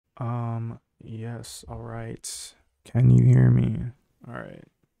Yes, all right. Can you hear me? All right.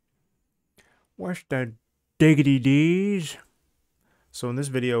 What's the diggity dees? So in this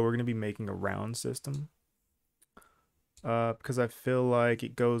video, we're going to be making a round system. Because I feel like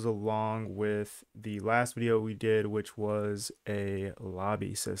it goes along with the last video we did, which was a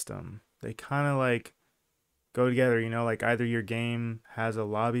lobby system. They kind of like go together, like either your game has a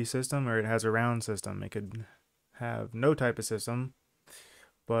lobby system or it has a round system. It could have no type of system.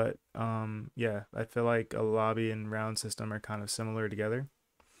 But yeah, I feel like a lobby and round system are kind of similar together,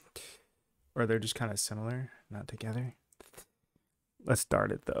 or they're just kind of similar, not together. Let's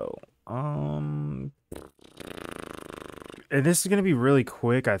start it though. And this is gonna be really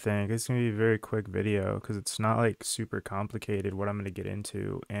quick. I think it's gonna be a very quick video because it's not like super complicated what I'm gonna get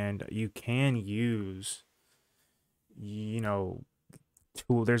into, and you can use, you know,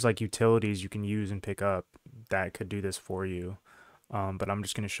 there's like utilities you can use and pick up that could do this for you. But I'm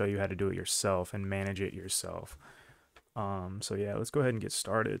just gonna show you how to do it yourself and manage it yourself. So yeah, let's go ahead and get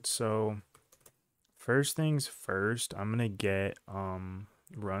started. So first things first, I'm gonna get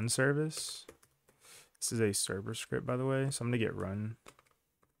run service. This is a server script, by the way, so I'm gonna get run.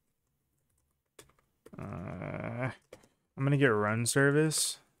 I'm gonna get run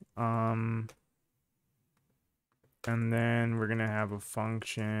service. And then we're gonna have a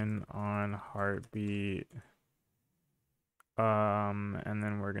function on heartbeat. And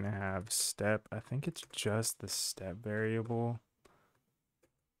then we're gonna have step. I think it's just the step variable.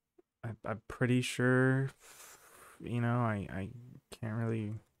 I'm pretty sure, I can't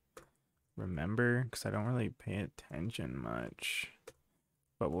really remember because I don't really pay attention much.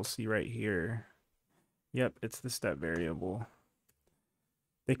 But we'll see right here. Yep, it's the step variable.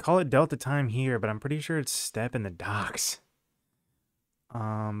 They call it delta time here, but I'm pretty sure it's step in the docs.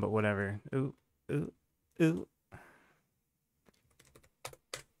 But whatever. Ooh, ooh, ooh.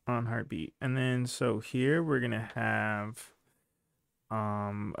 On heartbeat. And then so here we're gonna have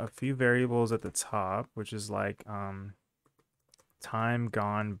a few variables at the top, which is like time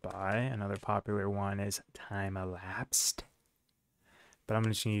gone by. Another popular one is time elapsed, but I'm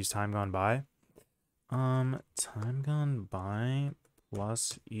just gonna use time gone by. Time gone by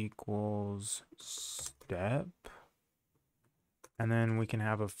plus equals step, and then we can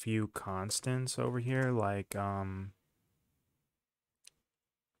have a few constants over here like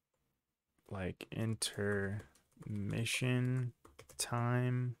intermission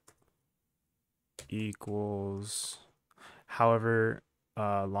time equals however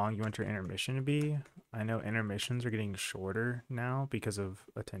long you want your intermission to be. I know intermissions are getting shorter now because of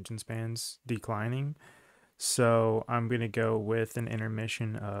attention spans declining. So I'm going to go with an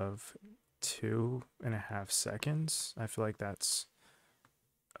intermission of 2.5 seconds. I feel like that's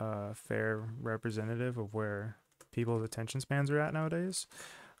a fair representative of where people's attention spans are at nowadays.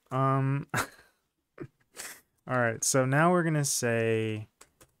 All right, so now we're going to say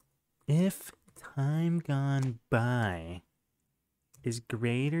if time gone by is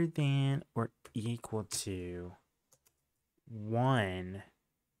greater than or equal to 1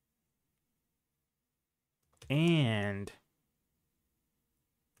 and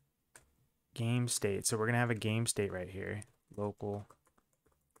game state. So we're going to have a game state right here. Local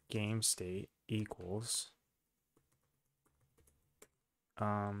game state equals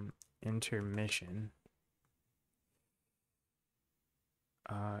intermission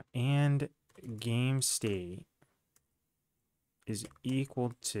and game state is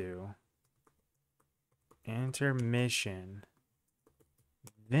equal to intermission,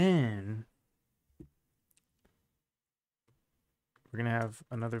 then we're going to have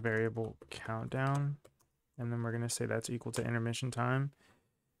another variable countdown, and then we're going to say that's equal to intermission time.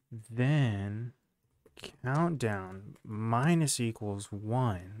 Then countdown minus equals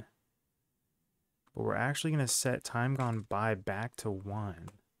 1. But we're actually going to set time gone by back to 1.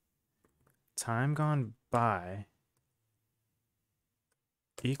 Time gone by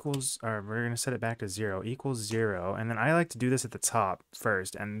equals, or we're going to set it back to 0, equals 0. And then I like to do this at the top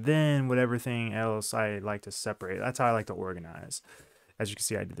first, and then whatever thing else I like to separate. That's how I like to organize. As you can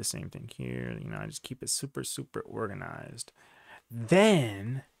see, I did the same thing here. I just keep it super, super organized.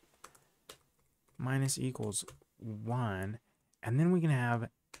 Then minus equals 1. And then we can have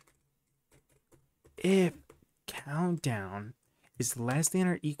if countdown is less than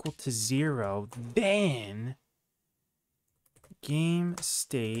or equal to 0, then game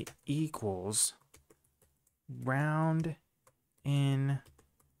state equals round in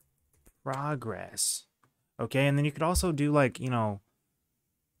progress. Okay, and then you could also do like,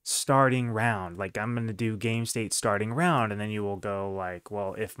 starting round. Like I'm going to do game state starting round, and then you will go like,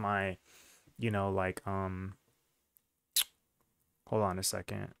 well, if my, hold hold on a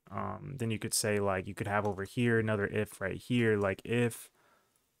second. Then you could say like you could have over here another if right here, like if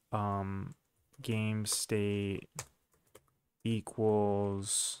game state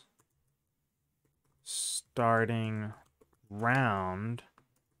equals starting round,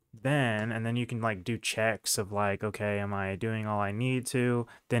 then and then you can like do checks of like, okay, am I doing all I need to?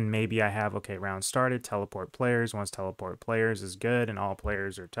 Then maybe I have, okay, round started, teleport players. Once teleport players is good and all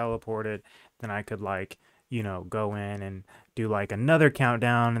players are teleported, then I could like, you know, go in and do like another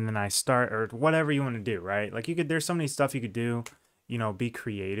countdown, and then I start, or whatever you want to do, right? Like you could, there's so many stuff you could do, you know, be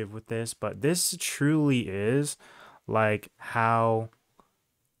creative with this, but this truly is like how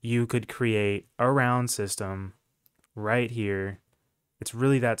you could create a round system right here. It's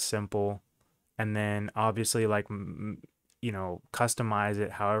really that simple. And then obviously like you know, customize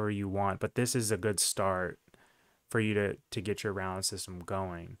it however you want, but this is a good start for you to get your round system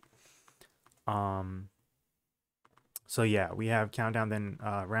going. So yeah, we have countdown, then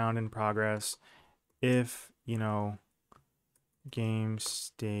round in progress. If, you know, game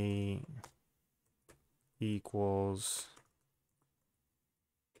state equals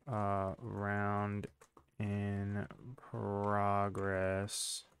round in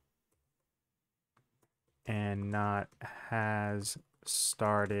progress and not has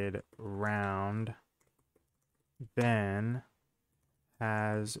started round, then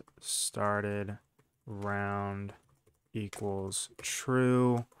has started round equals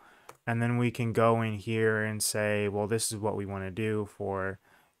true. And then we can go in here and say, well, this is what we want to do for,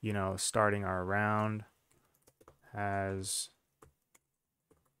 you know, starting our round. Has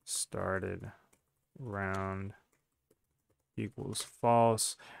started round equals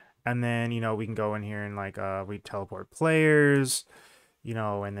false. And then, you know, we can go in here and like we teleport players, you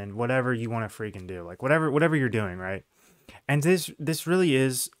know, and then whatever you want to freaking do, like whatever you're doing, right? And this really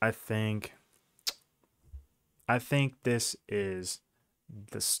is, I think this is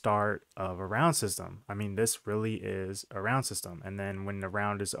the start of a round system. I mean, this really is a round system. And then when the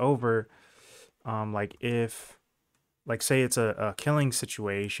round is over, like if, like say it's a killing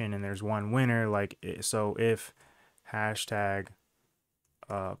situation and there's one winner, like so if hashtag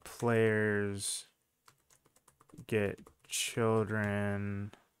players get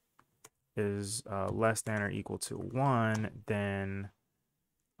children is less than or equal to 1, then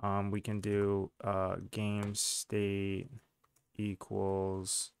we can do game state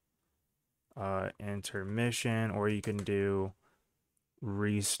equals intermission, or you can do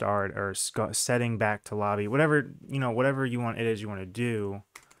restart or setting back to lobby, whatever, you know, whatever you want, it is you want to do.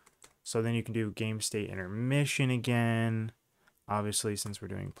 So then you can do game state intermission again. Obviously, since we're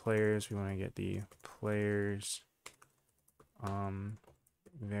doing players, we want to get the players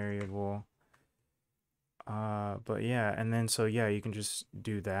variable. But yeah, and then so yeah, you can just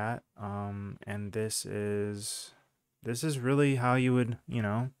do that. And this is really how you would, you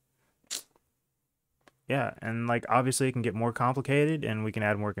know, yeah, and like obviously it can get more complicated and we can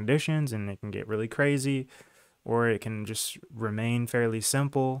add more conditions and it can get really crazy, or it can just remain fairly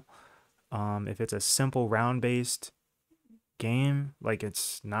simple. If it's a simple round based game, like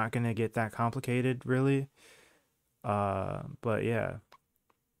it's not gonna get that complicated really. But yeah.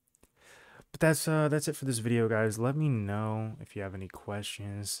 But that's it for this video, guys. Let me know if you have any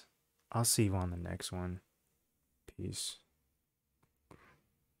questions. I'll see you on the next one. Peace.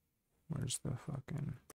 Where's the fucking